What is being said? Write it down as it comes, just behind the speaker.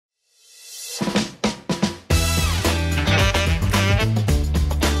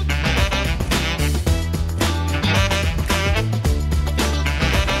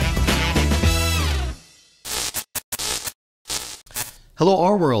Hello,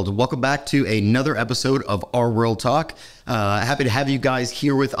 RWorld. Welcome back to another episode of RWorldTalk. Happy to have you guys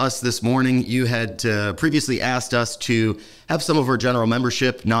here with us this morning. You had previously asked us to have some of our general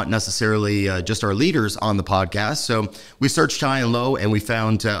membership, not necessarily just our leaders, on the podcast. So we searched high and low, and we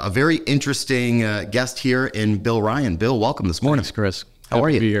found a very interesting guest here in Bill Ryan. Bill, welcome this morning. Thanks, Chris. How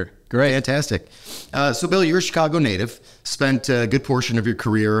are you? Happy to be here. Great. Fantastic. So, Bill, you're a Chicago native, spent a good portion of your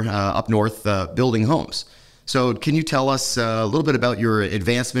career up north building homes. So can you tell us a little bit about your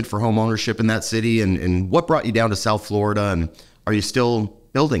advancement for home ownership in that city and what brought you down to South Florida, and are you still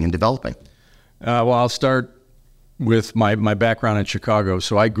building and developing? Well, I'll start with my background in Chicago.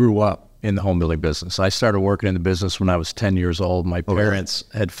 So I grew up in the home building business. I started working in the business when I was 10 years old. My parents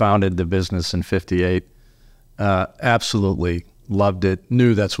had founded the business in '58. Absolutely loved it.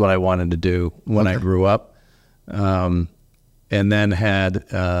 Knew that's what I wanted to do when I grew up. And then had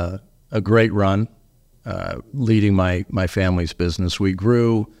a great run leading my family's business. We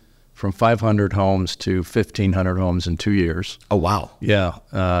grew from 500 homes to 1,500 homes in 2 years. Oh, wow. Yeah.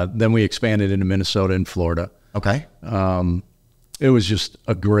 Then we expanded into Minnesota and Florida. Okay. It was just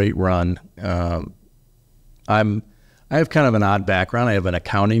a great run. I have kind of an odd background. I have an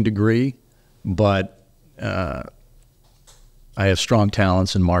accounting degree, but I have strong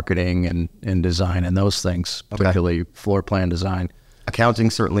talents in marketing and design and those things, particularly floor plan design. Accounting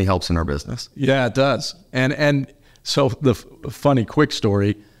certainly helps in our business. Yeah, it does. And so the funny quick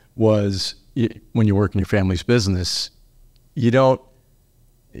story was when you work in your family's business, you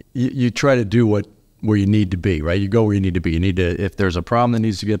try to do where you need to be, right? You go where you need to be. If there's a problem that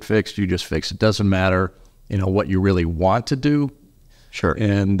needs to get fixed, you just fix it. It doesn't matter, what you really want to do. Sure.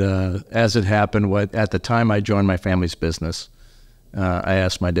 And as it happened, at the time I joined my family's business, I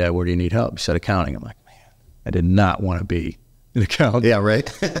asked my dad, where do you need help? He said, accounting. I'm like, man, I did not want to be an accountant. Yeah, right.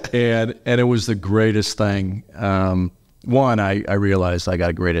 and it was the greatest thing. One, I realized I got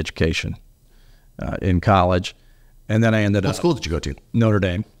a great education in college, and then I ended up. What school did you go to? Notre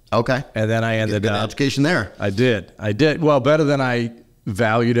Dame. Okay. And then I ended up. Education there. I did. Well, better than I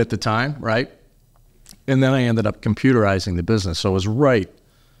valued at the time, right? And then I ended up computerizing the business. So it was right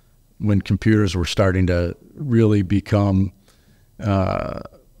when computers were starting to really become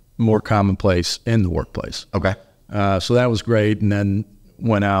more commonplace in the workplace. Okay. So that was great, and then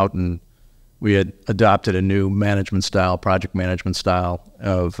went out and we had adopted a new management style, project management style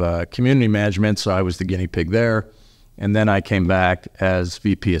of community management, so I was the guinea pig there. And then I came back as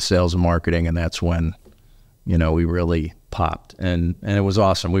VP of Sales and Marketing, and that's when, we really popped. And it was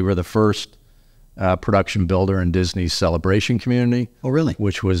awesome. We were the first production builder in Disney's Celebration community. Oh, really?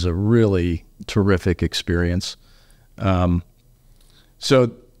 Which was a really terrific experience.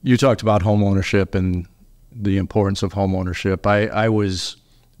 So you talked about home ownership and the importance of home ownership. I was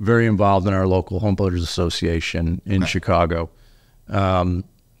very involved in our local Home Builders Association in Chicago. In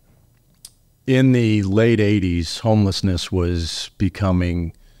the late 80s, homelessness was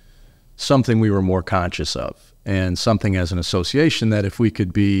becoming something we were more conscious of, and something as an association that if we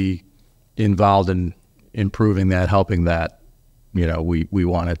could be involved in improving that, helping that, we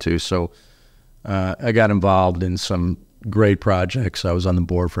wanted to. So I got involved in some great projects. I was on the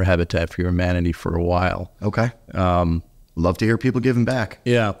board for Habitat for Humanity for a while. Okay. Love to hear people giving back.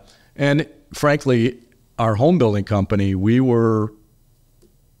 Yeah. And frankly, our home building company, we were,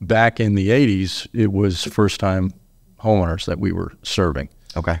 back in the 80s, it was first-time homeowners that we were serving.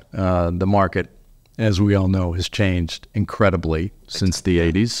 Okay. The market, as we all know, has changed incredibly since the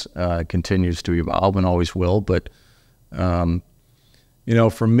 80s. Continues to evolve and always will. But,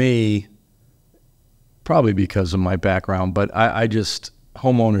 for me, probably because of my background, but I just,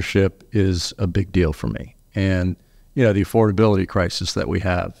 home ownership is a big deal for me. And, the affordability crisis that we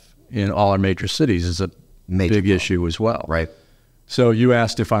have in all our major cities is a big issue as well. Right. So you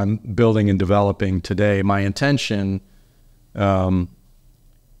asked if I'm building and developing today. My intention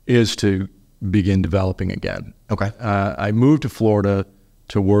is to begin developing again. Okay. I moved to Florida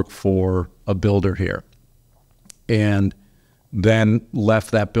to work for a builder here, and then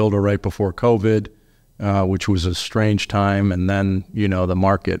left that builder right before COVID, which was a strange time. And then, the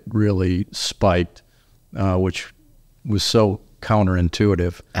market really spiked, which was so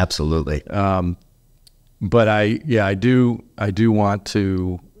counterintuitive. Absolutely. But I do want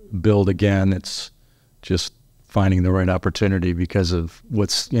to build again. It's just finding the right opportunity because of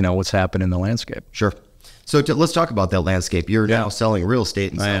what's happened in the landscape. Sure. So let's talk about that landscape. You're now selling real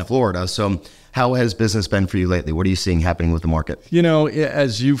estate in South Florida. So how has business been for you lately? What are you seeing happening with the market?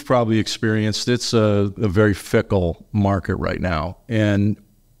 As you've probably experienced, it's a very fickle market right now. And,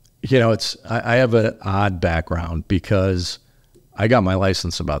 I have an odd background because I got my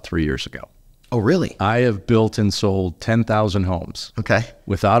license about 3 years ago. Oh, really? I have built and sold 10,000 homes. Okay.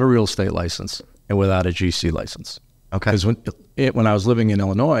 Without a real estate license and without a GC license. Okay. Because when I was living in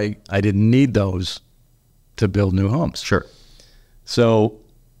Illinois, I didn't need those to build new homes. Sure. So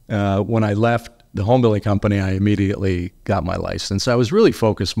when I left the home building company, I immediately got my license. I was really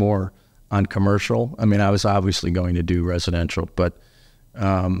focused more on commercial. I mean, I was obviously going to do residential, but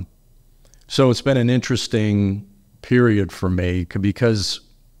so it's been an interesting period for me because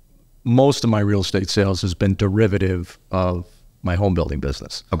most of my real estate sales has been derivative of my home building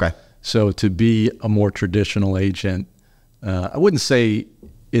business. Okay. So to be a more traditional agent, I wouldn't say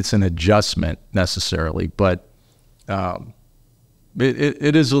it's an adjustment necessarily, but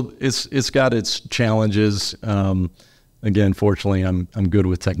it's got its challenges. Again, fortunately, I'm good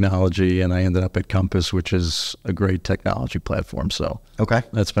with technology, and I ended up at Compass, which is a great technology platform. So okay,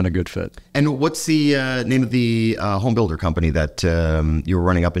 that's been a good fit. And what's the name of the home builder company that you were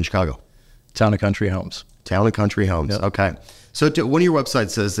running up in Chicago? Town and Country Homes. Town and Country Homes. Yep. Okay. So one of your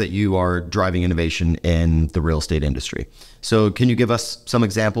websites says that you are driving innovation in the real estate industry. So can you give us some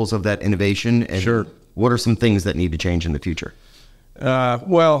examples of that innovation? And sure. What are some things that need to change in the future?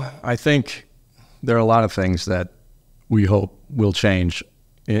 Well, I think there are a lot of things that we hope will change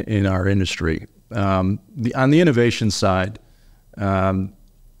in our industry. On the innovation side,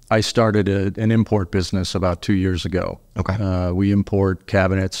 I started an import business about 2 years ago. Okay. We import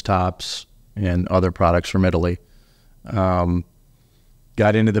cabinets, tops, and other products from Italy.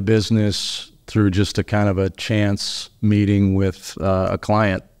 Got into the business through just a kind of a chance meeting with a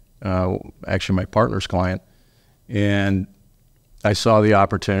client, actually my partner's client, and I saw the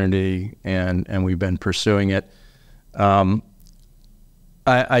opportunity, and we've been pursuing it.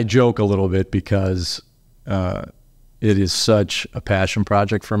 I joke a little bit because it is such a passion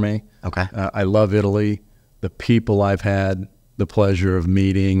project for me. Okay. I love Italy. The people I've had the pleasure of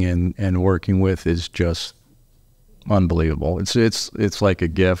meeting and working with is just unbelievable. It's like a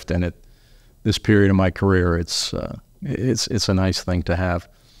gift, and this period of my career, it's a nice thing to have.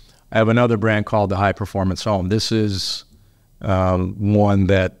 I have another brand called the High Performance Home. This is one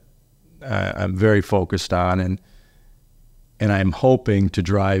that I'm very focused on, and I'm hoping to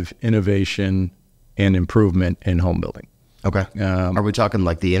drive innovation and improvement in home building. Okay. Are we talking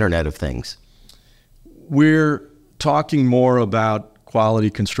like the Internet of Things? We're talking more about quality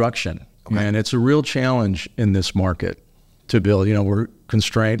construction. Okay. And it's a real challenge in this market to build. We're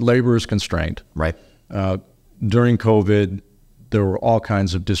constrained. Labor is constrained. Right. During COVID, there were all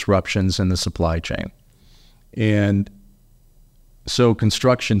kinds of disruptions in the supply chain. And so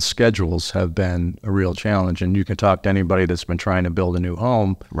construction schedules have been a real challenge. And you can talk to anybody that's been trying to build a new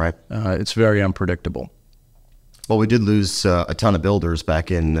home. Right. It's very unpredictable. Well, we did lose a ton of builders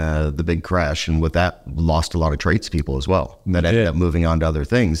back in the big crash, and with that, lost a lot of tradespeople as well that ended up moving on to other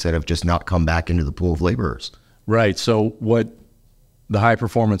things that have just not come back into the pool of laborers. Right. So what the High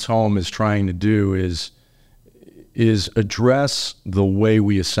Performance Home is trying to do is address the way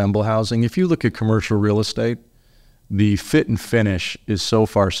we assemble housing. If you look at commercial real estate, the fit and finish is so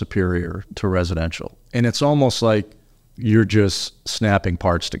far superior to residential, and it's almost like you're just snapping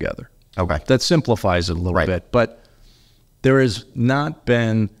parts together. Okay. That simplifies it a little bit, but there has not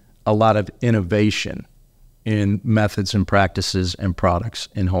been a lot of innovation in methods and practices and products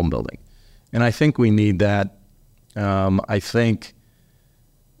in home building. And I think we need that. I think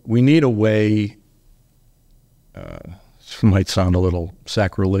we need a way, it might sound a little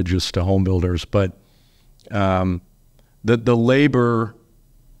sacrilegious to home builders, but the labor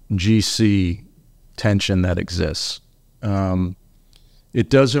GC tension that exists, it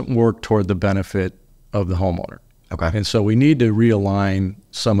doesn't work toward the benefit of the homeowner. Okay. And so we need to realign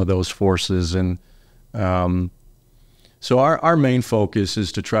some of those forces. And so our main focus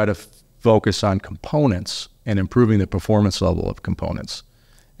is to try to focus on components and improving the performance level of components.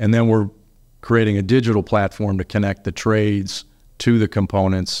 And then we're creating a digital platform to connect the trades to the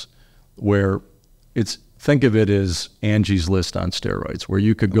components where think of it as Angie's List on steroids, where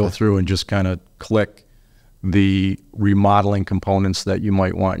you could go through and just kind of click the remodeling components that you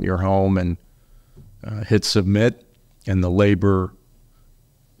might want in your home and hit submit, and the labor,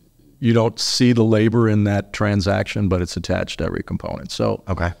 you don't see the labor in that transaction, but it's attached to every component. So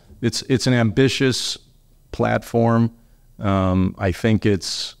it's an ambitious platform. I think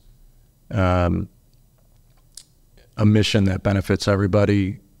it's a mission that benefits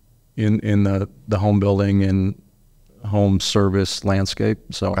everybody in the home building and home service landscape.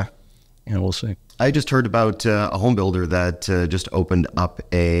 So we'll see. I just heard about a home builder that just opened up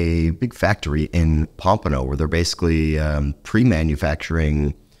a big factory in Pompano where they're basically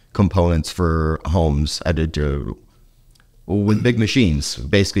pre-manufacturing components for homes. What with big machines,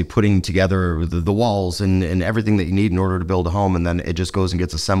 basically putting together the walls and everything that you need in order to build a home, and then it just goes and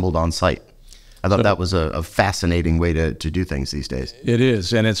gets assembled on site. I thought that was a fascinating way to do things these days. It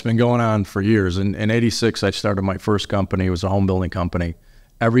is, and it's been going on for years. In '86, I started my first company. It was a home building company.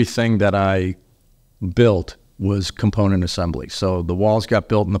 Everything that I built was component assembly. So the walls got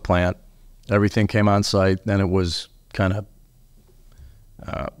built in the plant. Everything came on site. Then it was kind of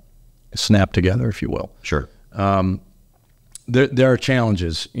snapped together, if you will. Sure. There are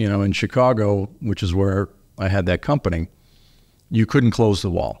challenges. You know, in Chicago, which is where I had that company, you couldn't close the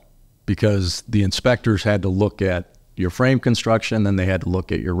wall because the inspectors had to look at your frame construction, then they had to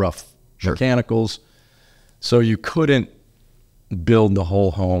look at your rough mechanicals. So you couldn't build the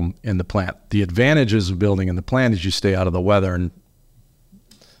whole home in the plant. The advantages of building in the plant is you stay out of the weather, and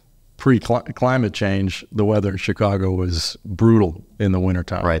pre-climate change, the weather in Chicago was brutal in the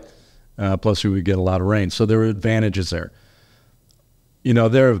wintertime. Right. Plus we would get a lot of rain. So there were advantages there. You know,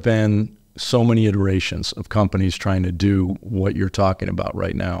 there have been so many iterations of companies trying to do what you're talking about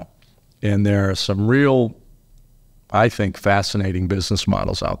right now. And there are some real, I think, fascinating business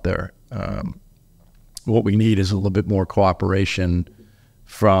models out there. What we need is a little bit more cooperation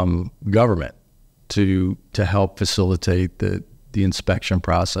from government to help facilitate the inspection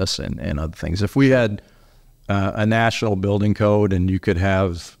process and other things. If we had a national building code and you could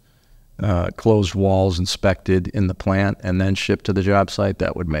have closed walls inspected in the plant and then shipped to the job site,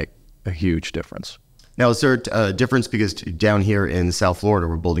 that would make a huge difference. Now, is there a difference because down here in South Florida,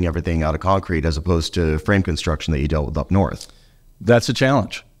 we're building everything out of concrete as opposed to frame construction that you dealt with up north? That's a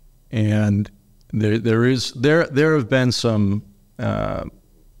challenge. And there have been some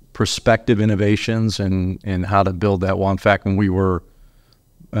prospective innovations in how to build that wall. In fact, when we were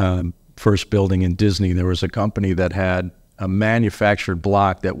first building in Disney, there was a company that had a manufactured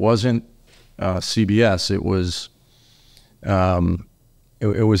block that wasn't CBS. It was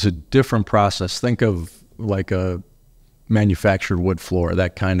a different process. Think of like a manufactured wood floor,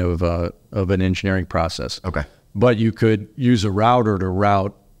 that kind of an engineering process. Okay. But you could use a router to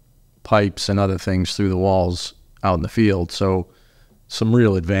route pipes and other things through the walls out in the field. So some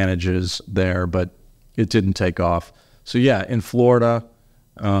real advantages there, but it didn't take off. So yeah, in Florida,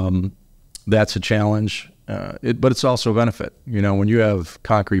 that's a challenge. But it's also a benefit. You know, when you have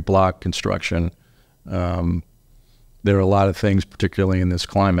concrete block construction, there are a lot of things, particularly in this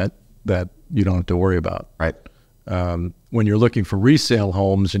climate, that you don't have to worry about. Right. When you're looking for resale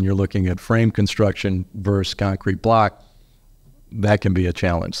homes and you're looking at frame construction versus concrete block, that can be a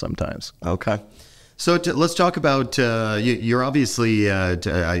challenge sometimes. Okay. So let's talk about, you're obviously,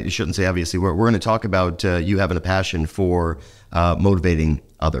 I shouldn't say obviously, we're going to talk about you having a passion for motivating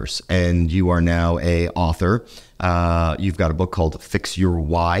others. And you are now a author. You've got a book called Fix Your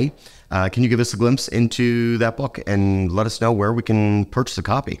Why. Can you give us a glimpse into that book and let us know where we can purchase a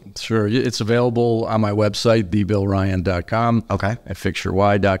copy? Sure. It's available on my website, thebillryan.com. Okay. At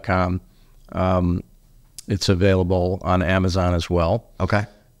fixyourwhy.com. It's available on Amazon as well. Okay.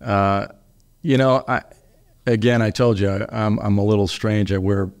 You know, I told you, I'm a little strange. I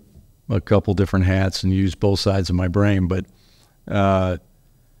wear a couple different hats and use both sides of my brain, but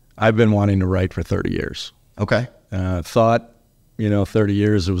I've been wanting to write for 30 years. Okay. Thought, 30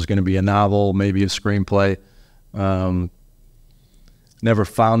 years it was going to be a novel, maybe a screenplay. Never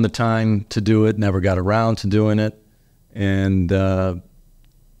found the time to do it, never got around to doing it. And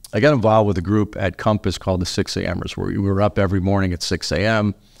I got involved with a group at Compass called the 6 a.m.ers, where we were up every morning at 6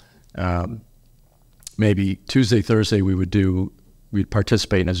 a.m. Maybe Tuesday, Thursday, we'd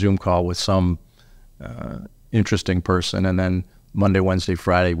participate in a Zoom call with some interesting person. And then Monday, Wednesday,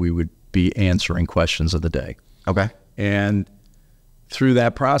 Friday, we would be answering questions of the day. Okay. And through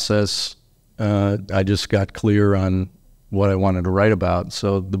that process, I just got clear on what I wanted to write about.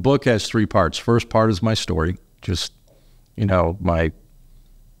 So the book has 3 parts. First part is my story, just, my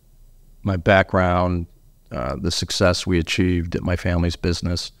background, the success we achieved at my family's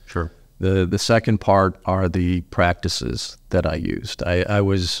business. Sure. The second part are the practices that I used. I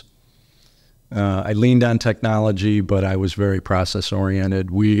leaned on technology, but I was very process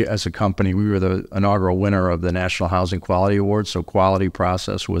oriented. We, as a company, we were the inaugural winner of the National Housing Quality Award, so quality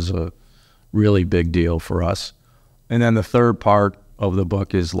process was a really big deal for us. And then the third part of the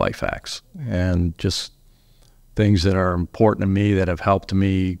book is life hacks and just things that are important to me that have helped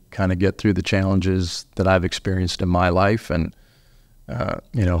me kind of get through the challenges that I've experienced in my life. And,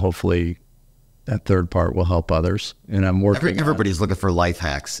 hopefully that third part will help others. And I'm working. Everybody's looking for life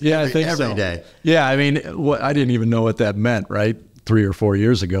hacks. Yeah, I think so. Every day. Yeah, I mean, I didn't even know what that meant, right? 3 or 4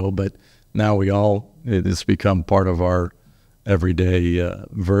 years ago, but now it's become part of our everyday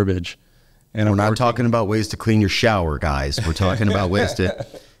verbiage. And we're not talking about ways to clean your shower, guys. We're talking about ways to,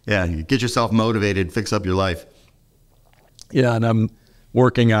 get yourself motivated, fix up your life. Yeah, and I'm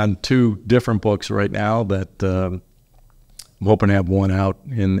working on 2 different books right now that I'm hoping to have one out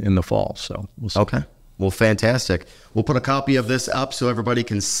in the fall. So we'll see. Okay. Well, fantastic. We'll put a copy of this up so everybody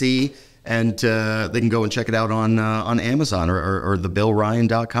can see, and they can go and check it out on Amazon or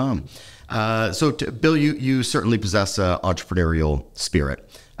thebillryan.com. Bill, you certainly possess an entrepreneurial spirit.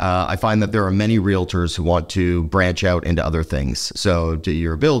 I find that there are many realtors who want to branch out into other things. So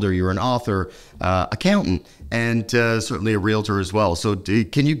you're a builder, you're an author, accountant, and certainly a realtor as well. So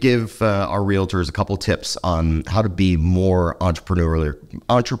can you give our realtors a couple tips on how to be more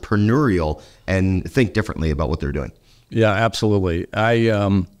entrepreneurial and think differently about what they're doing? Yeah, absolutely.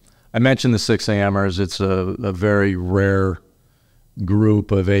 I mentioned the 6 a.m.ers. It's a very rare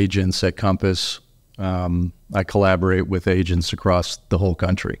group of agents at Compass. I collaborate with agents across the whole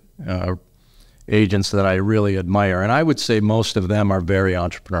country, agents that I really admire. And I would say most of them are very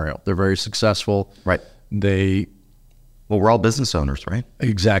entrepreneurial. They're very successful. Right. Well, we're all business owners, right?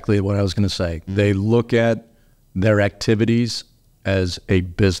 Exactly what I was going to say. Mm-hmm. They look at their activities as a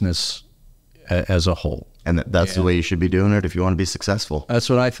business as a whole. And that's the way you should be doing it if you want to be successful. That's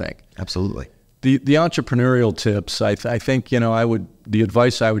what I think. Absolutely. The entrepreneurial tips, I think, the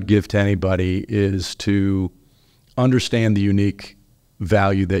advice I would give to anybody is to understand the unique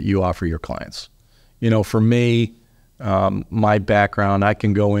value that you offer your clients. For me, my background, I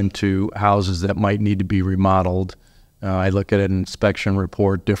can go into houses that might need to be remodeled. I look at an inspection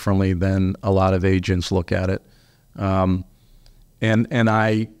report differently than a lot of agents look at it. And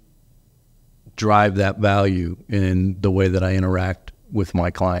I drive that value in the way that I interact with my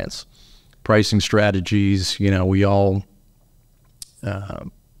clients. Pricing strategies, we all,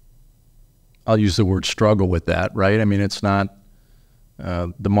 I'll use the word struggle with that, right? I mean, it's not,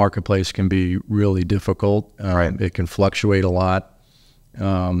 the marketplace can be really difficult. Right. It can fluctuate a lot.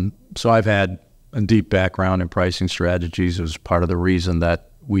 So I've had a deep background in pricing strategies. It was part of the reason that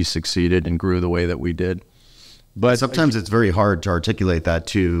we succeeded and grew the way that we did. But sometimes it's very hard to articulate that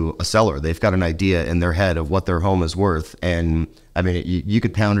to a seller. They've got an idea in their head of what their home is worth. And I mean, you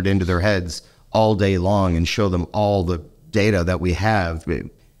could pound it into their heads all day long and show them all the data that we have,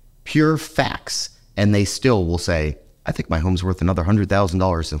 pure facts. And they still will say, I think my home's worth another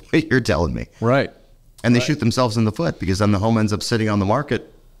 $100,000 than what you're telling me. Right. And they shoot themselves in the foot because then the home ends up sitting on the market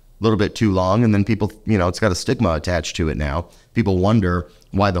a little bit too long. And then people, it's got a stigma attached to it now. People wonder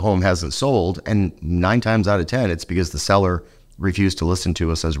why the home hasn't sold. And 9 times out of 10, it's because the seller refused to listen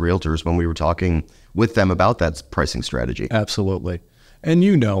to us as realtors when we were talking with them about that pricing strategy. Absolutely.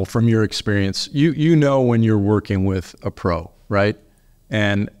 And from your experience, you know when you're working with a pro, right?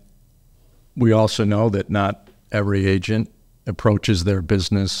 And we also know that not every agent approaches their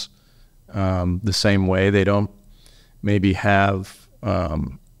business the same way. They don't maybe have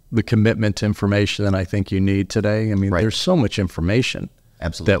the commitment to information that I think you need today. I mean, There's so much information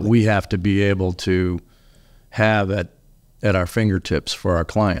that we have to be able to have at our fingertips for our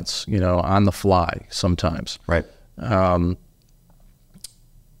clients, on the fly sometimes. Right. And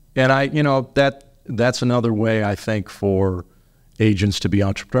that's another way I think for agents to be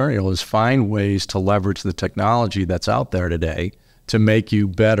entrepreneurial is find ways to leverage the technology that's out there today to make you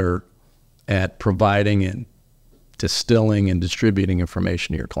better at providing and distilling and distributing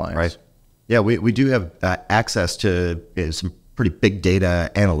information to your clients. Right. Yeah, we do have access to some pretty big data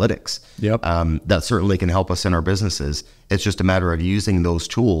analytics. Yep. That certainly can help us in our businesses. It's just a matter of using those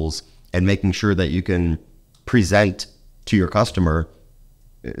tools and making sure that you can present to your customer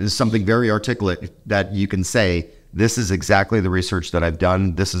something very articulate that you can say, this is exactly the research that I've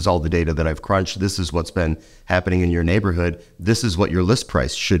done. This is all the data that I've crunched. This is what's been happening in your neighborhood. This is what your list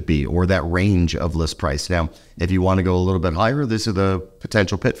price should be, or that range of list price. Now, if you want to go a little bit higher, these are the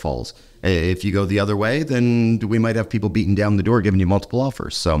potential pitfalls. If you go the other way, then we might have people beating down the door, giving you multiple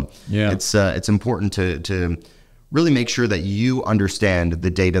offers. So it's important to really make sure that you understand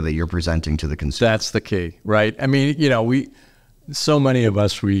the data that you're presenting to the consumer. That's the key, right? I mean, so many of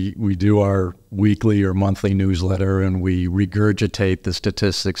us, we do our weekly or monthly newsletter and we regurgitate the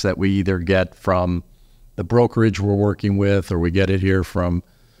statistics that we either get from the brokerage we're working with or we get it here from,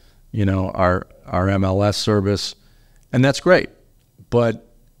 our MLS service. And that's great.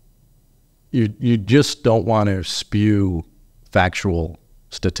 But you just don't want to spew factual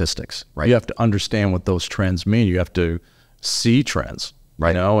statistics. Right. You have to understand what those trends mean. You have to see trends,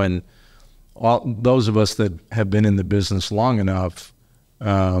 right. And all those of us that have been in the business long enough,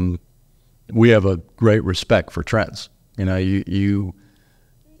 we have a great respect for trends. You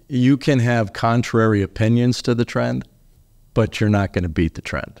can have contrary opinions to the trend, but you're not going to beat the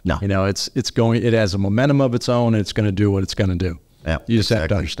trend. No. You know, it has a momentum of its own, and it's going to do what it's going to do. Yeah, you just have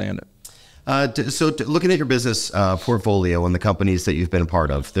to understand it. Looking at your business portfolio and the companies that you've been a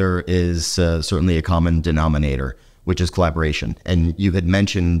part of, there is certainly a common denominator, which is collaboration. And you had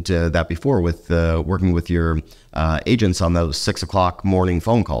mentioned that before with working with your agents on those 6 o'clock morning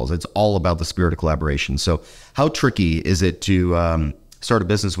phone calls. It's all about the spirit of collaboration. So how tricky is it to start a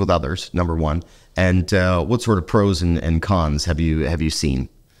business with others, number one? And what sort of pros and cons have you seen?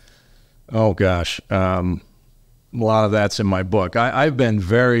 Oh, gosh. A lot of that's in my book. I've been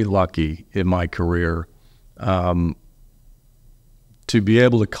very lucky in my career to be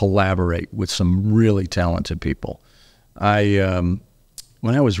able to collaborate with some really talented people. When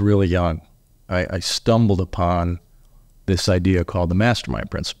I was really young, I stumbled upon this idea called the mastermind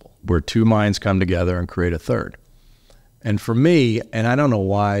principle, where two minds come together and create a third. And for me, and I don't know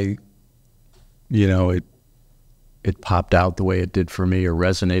why, you know, it popped out the way it did for me or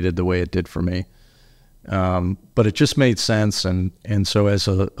resonated the way it did for me. But it just made sense. And so as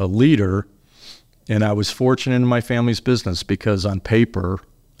a leader, and I was fortunate in my family's business because on paper,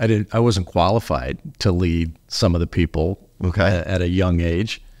 I wasn't qualified to lead some of the people at a young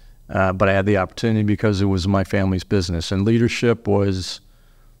age. But I had the opportunity because it was my family's business. And leadership was,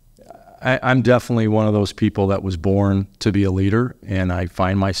 I'm definitely one of those people that was born to be a leader, and I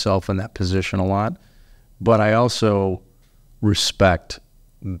find myself in that position a lot. But I also respect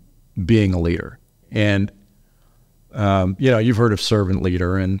being a leader. And, you know, you've heard of servant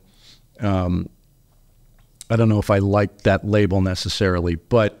leader, and I don't know if I like that label necessarily,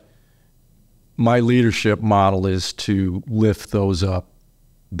 but my leadership model is to lift those up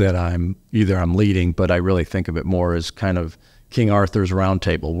that I'm leading, but I really think of it more as kind of King Arthur's round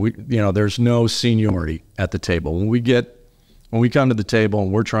table. There's no seniority at the table. When we come to the table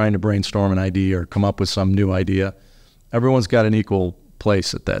and we're trying to brainstorm an idea or come up with some new idea, everyone's got an equal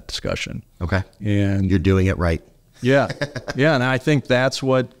place at that discussion. Okay. And you're doing it right. Yeah. Yeah. And I think that's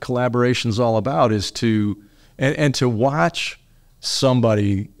what collaboration's all about, is to watch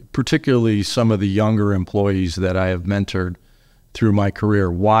somebody, particularly some of the younger employees that I have mentored through my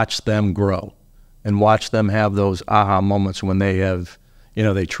career, watch them grow and watch them have those aha moments when they have, you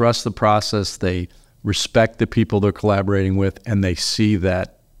know, they trust the process, they respect the people they're collaborating with, and they see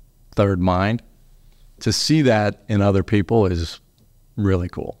that third mind. To see that in other people is really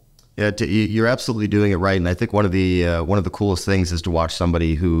cool. Yeah, you're absolutely doing it right, and I think one of the coolest things is to watch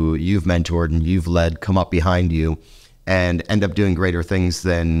somebody who you've mentored and you've led come up behind you and end up doing greater things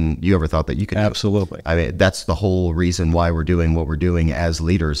than you ever thought that you could do. Absolutely. I mean, that's the whole reason why we're doing what we're doing as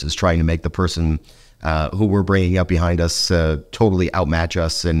leaders, is trying to make the person who we're bringing up behind us totally outmatch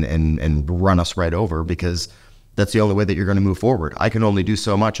us and run us right over, because that's the only way that you're going to move forward. I can only do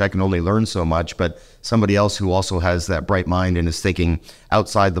so much. I can only learn so much, but somebody else who also has that bright mind and is thinking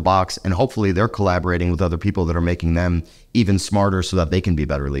outside the box, and hopefully they're collaborating with other people that are making them even smarter so that they can be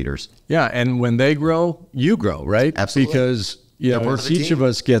better leaders. Yeah. And when they grow, you grow, right? Absolutely. Because, you know, as each of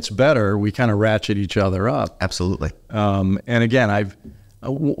us gets better, we kind of ratchet each other up. Absolutely. And again,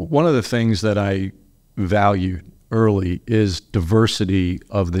 one of the things that I valued early is diversity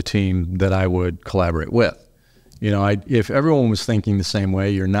of the team that I would collaborate with. You know, if everyone was thinking the same way,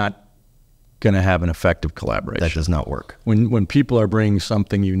 you're not going to have an effective collaboration. That does not work. When people are bringing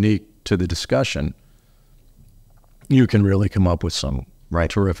something unique to the discussion, you can really come up with some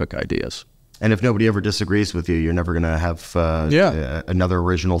terrific ideas. And if nobody ever disagrees with you, you're never going to have another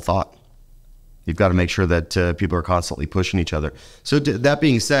original thought. You've got to make sure that people are constantly pushing each other. So that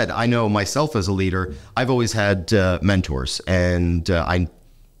being said, I know myself as a leader, I've always had mentors, and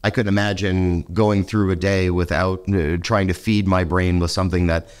I couldn't imagine going through a day without trying to feed my brain with something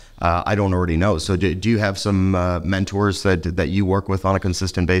that I don't already know. So do you have some mentors that you work with on a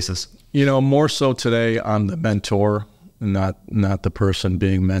consistent basis? You know, more so today I'm the mentor, not the person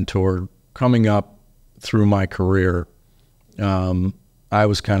being mentored. Coming up through my career, I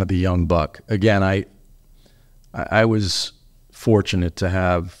was kind of the young buck. Again, I was fortunate to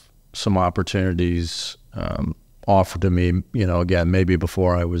have some opportunities offered to me, you know, again, maybe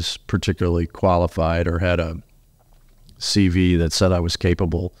before I was particularly qualified or had a CV that said I was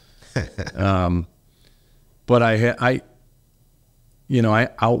capable. But I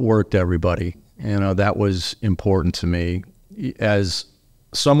outworked everybody. You know, that was important to me. As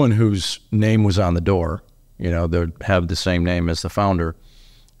someone whose name was on the door, you know, they have the same name as the founder,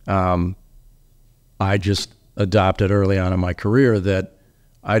 I just adopted early on in my career that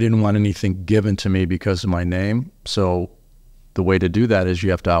I didn't want anything given to me because of my name. So the way to do that is you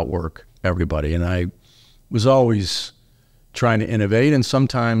have to outwork everybody. And I was always trying to innovate. And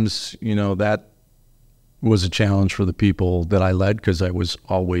sometimes, you know, that was a challenge for the people that I led, because I was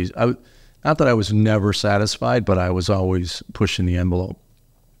always, not that I was never satisfied, but I was always pushing the envelope.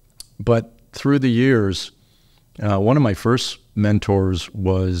 But through the years, one of my first mentors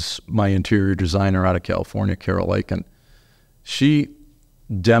was my interior designer out of California, Carol Lakin. She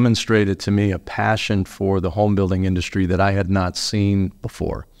demonstrated to me a passion for the home building industry that I had not seen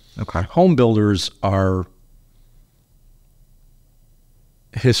before. Okay. Home builders are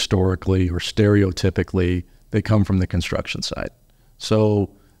historically or stereotypically, they come from the construction side. So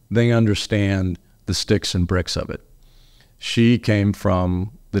they understand the sticks and bricks of it. She came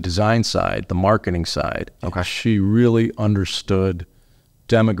from the design side, the marketing side. Okay. She really understood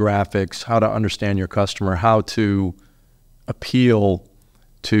demographics, how to understand your customer, how to appeal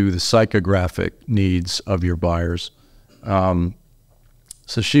to the psychographic needs of your buyers.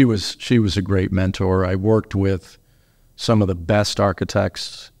 So she was a great mentor. I worked with some of the best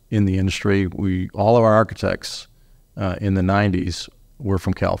architects in the industry. All of our architects in the 90s were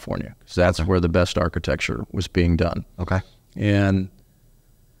from California, because that's where the best architecture was being done. Okay. And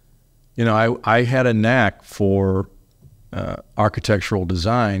you know, I had a knack for architectural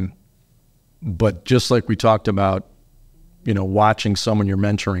design, but just like we talked about, you know, watching someone you're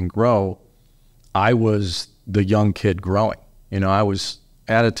mentoring grow, I was the young kid growing. You know, I was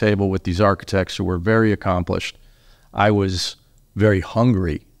at a table with these architects who were very accomplished. I was very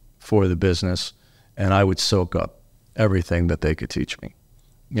hungry for the business, and I would soak up everything that they could teach me.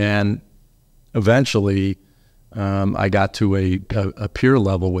 And eventually, I got to a peer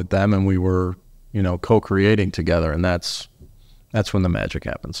level with them, and we were, you know, co-creating together, and that's when the magic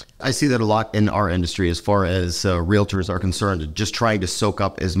happens. I see that a lot in our industry as far as realtors are concerned, just trying to soak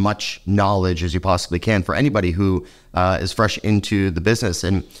up as much knowledge as you possibly can for anybody who is fresh into the business.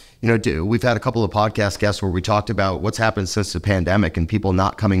 And, you know, we've had a couple of podcast guests where we talked about what's happened since the pandemic and people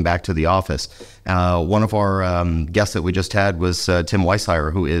not coming back to the office. One of our guests that we just had was Tim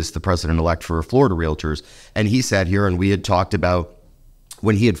Weishire, who is the president-elect for Florida Realtors. And he sat here and we had talked about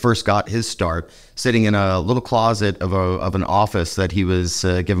when he had first got his start, sitting in a little closet of an office that he was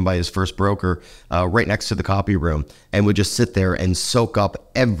given by his first broker, right next to the copy room, and would just sit there and soak up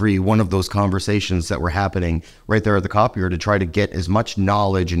every one of those conversations that were happening right there at the copier to try to get as much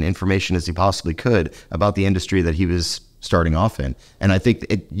knowledge and information as he possibly could about the industry that he was starting off in. And I think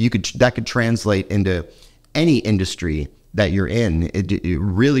that could translate into any industry that you're in,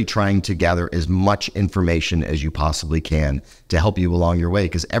 really trying to gather as much information as you possibly can to help you along your way,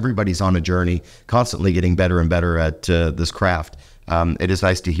 because everybody's on a journey, constantly getting better and better at this craft. It is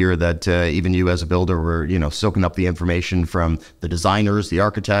nice to hear that even you as a builder were, you know, soaking up the information from the designers, the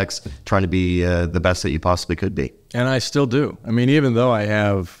architects, trying to be the best that you possibly could be. And I still do. I mean, even though I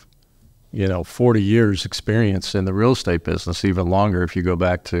have, you know, 40 years experience in the real estate business, even longer if you go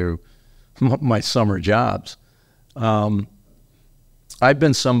back to my summer jobs, I've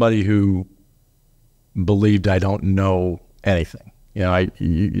been somebody who believed I don't know anything. You know,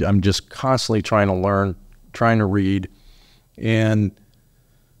 I'm just constantly trying to learn, trying to read. And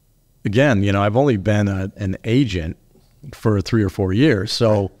again, you know, I've only been an agent for 3 or 4 years.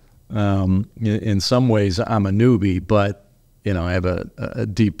 So in some ways I'm a newbie, but, you know, I have a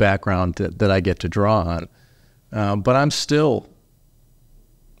deep background that I get to draw on. But I'm still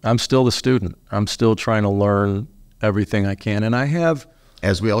the student. I'm still trying to learn everything I can, and I have,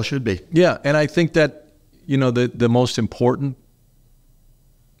 as we all should be. Yeah, and I think that, you know, the most important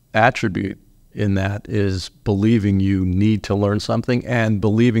attribute in that is believing you need to learn something and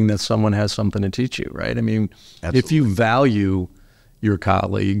believing that someone has something to teach you, right? I mean, Absolutely. If you value your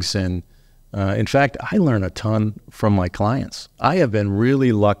colleagues, and in fact, I learn a ton from my clients. I have been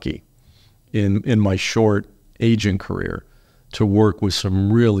really lucky in my short agent career to work with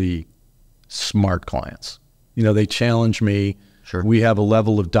some really smart clients. You know, they challenge me. Sure. We have a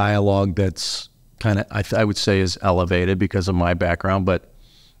level of dialogue that's kind of, I would say, is elevated because of my background, but,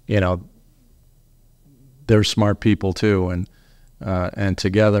 you know, they're smart people too. And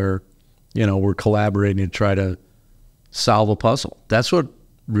together, you know, we're collaborating to try to solve a puzzle. That's what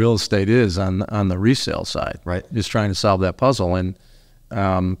real estate is on the resale side, right? Just trying to solve that puzzle. And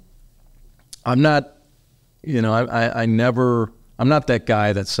I'm not, you know, I'm not that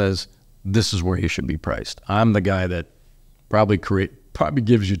guy that says, this is where he should be priced. I'm the guy that probably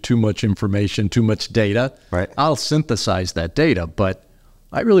gives you too much information, too much data. Right. I'll synthesize that data, but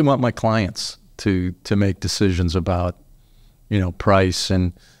I really want my clients to make decisions about, you know, price.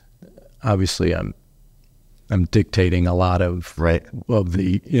 And obviously I'm dictating a lot of right. of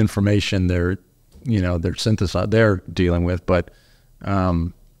the information they're dealing with. But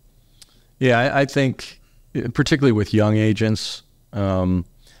yeah, I think particularly with young agents,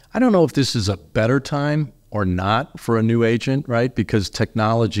 I don't know if this is a better time or not for a new agent, right? Because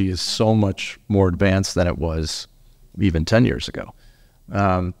technology is so much more advanced than it was even 10 years ago.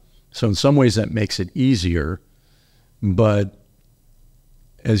 So in some ways that makes it easier, but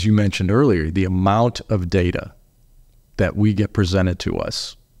as you mentioned earlier, the amount of data that we get presented to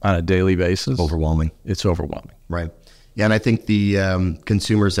us on a daily basis, overwhelming. It's overwhelming. Right. Yeah, and I think the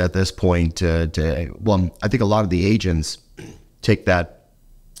consumers at this point, I think a lot of the agents take that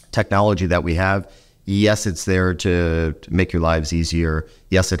technology that we have. Yes, it's there to make your lives easier.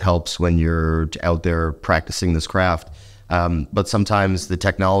 Yes, it helps when you're out there practicing this craft. But sometimes the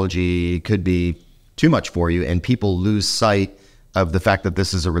technology could be too much for you, and people lose sight of the fact that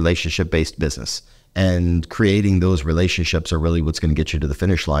this is a relationship-based business. And creating those relationships are really what's going to get you to the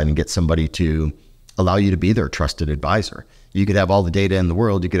finish line and get somebody to allow you to be their trusted advisor. You could have all the data in the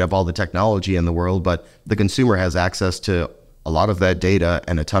world, you could have all the technology in the world, but the consumer has access to a lot of that data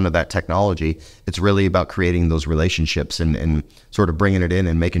and a ton of that technology. It's really about creating those relationships and sort of bringing it in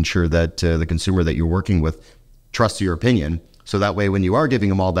and making sure that the consumer that you're working with trusts your opinion. So that way, when you are giving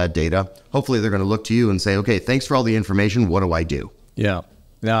them all that data, hopefully they're going to look to you and say, okay, thanks for all the information. What do I do? Yeah.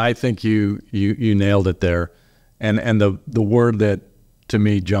 Now, I think you nailed it there. And the word that to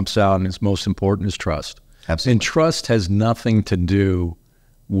me jumps out and is most important is trust. Absolutely. And trust has nothing to do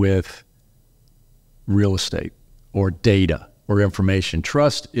with real estate or data or information.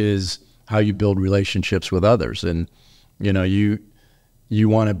 Trust is how you build relationships with others. And, you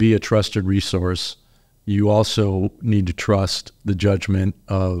want to be a trusted resource. You also need to trust the judgment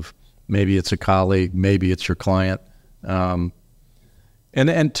of maybe it's a colleague, maybe it's your client. And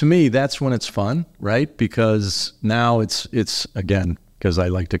to me, that's when it's fun, right? Because now it's again, because I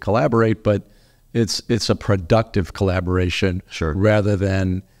like to collaborate, but it's a productive collaboration, sure, rather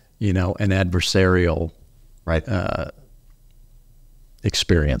than, an adversarial, right,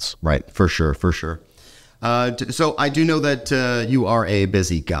 experience. Right, for sure. So I do know that you are a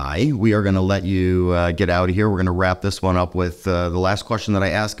busy guy. We are going to let you get out of here. We're going to wrap this one up with the last question that I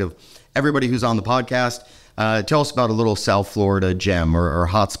ask of everybody who's on the podcast. Tell us about a little South Florida gem or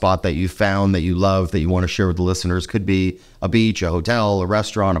hot spot that you found that you love, that you want to share with the listeners. Could be a beach, a hotel, a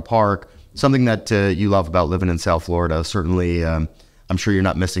restaurant, a park, something that you love about living in South Florida. Certainly, I'm sure you're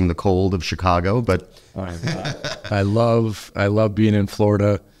not missing the cold of Chicago, but I love being in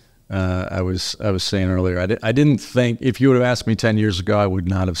Florida. I was saying earlier, I didn't think, if you would have asked me 10 years ago, I would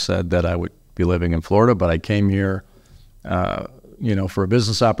not have said that I would be living in Florida, but I came here, for a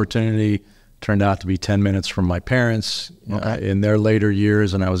business opportunity. Turned out to be 10 minutes from my parents in their later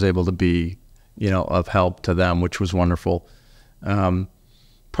years, and I was able to be, of help to them, which was wonderful.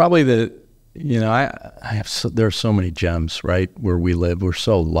 Probably there are so many gems, right, where we live. We're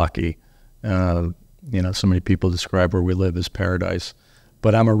so lucky. So many people describe where we live as paradise.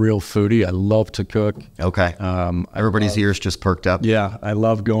 But I'm a real foodie. I love to cook. Okay. Everybody's ears just perked up. Yeah, I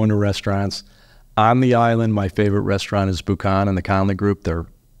love going to restaurants. On the island, my favorite restaurant is Buchan and the Conley Group. They're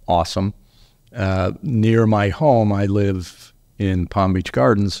awesome. Near my home, I live in Palm Beach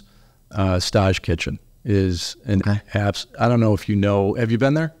Gardens. Stage Kitchen is an apps. I don't know if you know. Have you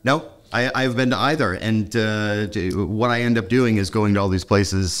been there? No, I've been to either. And what I end up doing is going to all these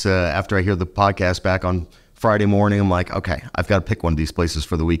places after I hear the podcast back on Friday morning. I'm like, okay, I've got to pick one of these places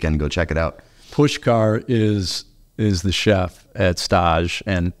for the weekend and go check it out. Pushkar is the chef at Stage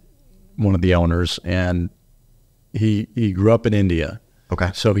and one of the owners, and he grew up in India.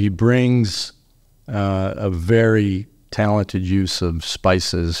 Okay. So he brings a very talented use of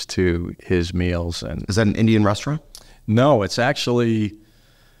spices to his meals. And is that an Indian restaurant? No, it's actually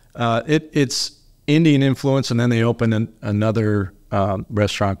it's Indian influence, and then they opened another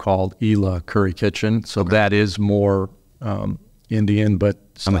restaurant called Ela Curry Kitchen. So that is more Indian, but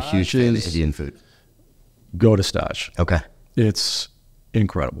I'm a huge fan of Indian food. Go to Stage. Okay. It's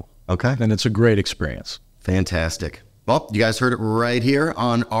incredible. Okay. And it's a great experience. Fantastic. Well, you guys heard it right here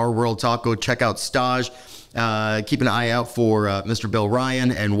on RWorldTalk. Go check out Stage. Keep an eye out for Mr. Bill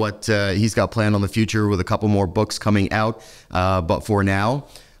Ryan and what he's got planned on the future with a couple more books coming out. But for now,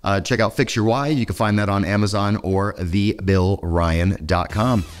 check out Fix Your Why. You can find that on Amazon or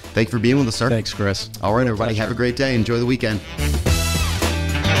thebillryan.com. Thank you for being with us, sir. Thanks, Chris. All right, everybody. Have a great day. Enjoy the weekend.